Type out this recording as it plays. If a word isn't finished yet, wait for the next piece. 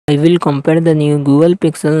I will compare the new Google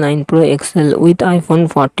Pixel 9 Pro XL with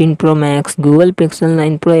iPhone 14 Pro Max. Google Pixel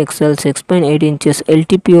 9 Pro XL 6.8 inches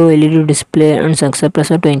LTPO LED display and success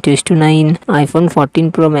ratio 20:9. iPhone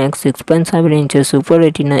 14 Pro Max 6.7 inches Super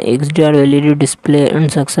Retina XDR LED display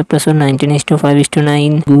and success ratio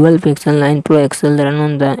 19:5:9. Google Pixel 9 Pro XL run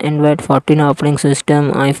on the Android 14 operating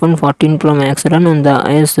system. iPhone 14 Pro Max run on the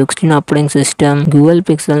iOS 16 operating system. Google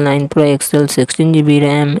Pixel 9 Pro XL 16GB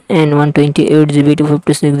RAM and 128GB to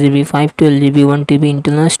 56GB 512GB 1TB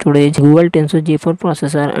internal storage. Google Tensor G4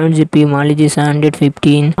 processor and GPU Mali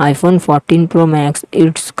G715. iPhone 14 Pro Max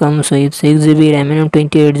it comes with 6GB RAM and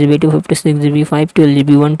 28GB to 56GB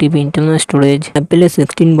 512GB 1TB internal storage. Apple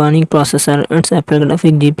A16 Bionic processor and Apple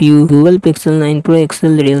graphic GPU. Google Pixel 9 Pro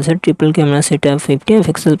XL real set triple camera setup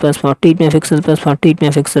 50MP plus 48MP plus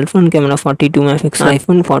 48MP front camera 42MP.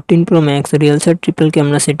 iPhone 14 Pro Max real set triple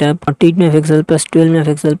camera setup 48MP plus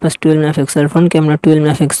 12MP plus 12MP front camera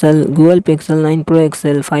 12MP. Google Pixel 9 Pro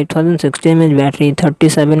XL 5060mAh battery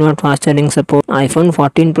 37W fast charging support. iPhone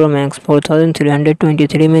 14 Pro Max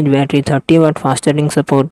 4323mAh battery 30W fast charging support.